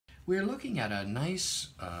We're looking at a nice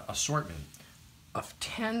assortment of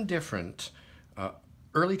 10 different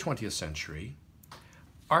early 20th century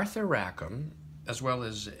Arthur Rackham, as well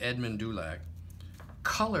as Edmund Dulac,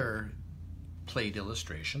 color plate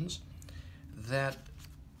illustrations that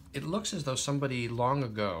it looks as though somebody long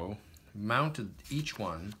ago mounted each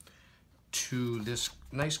one to this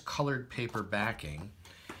nice colored paper backing,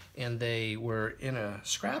 and they were in a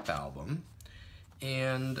scrap album.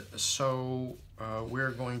 And so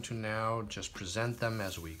we're going to now just present them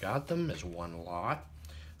as we got them, as one lot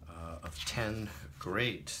of 10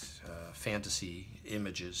 great fantasy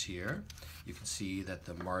images here. You can see that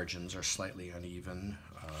the margins are slightly uneven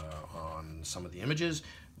on some of the images,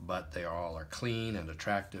 but they all are clean and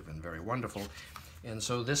attractive and very wonderful. And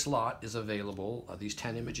so this lot is available, these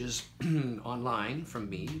 10 images, online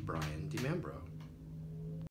from me, Brian DiMembro.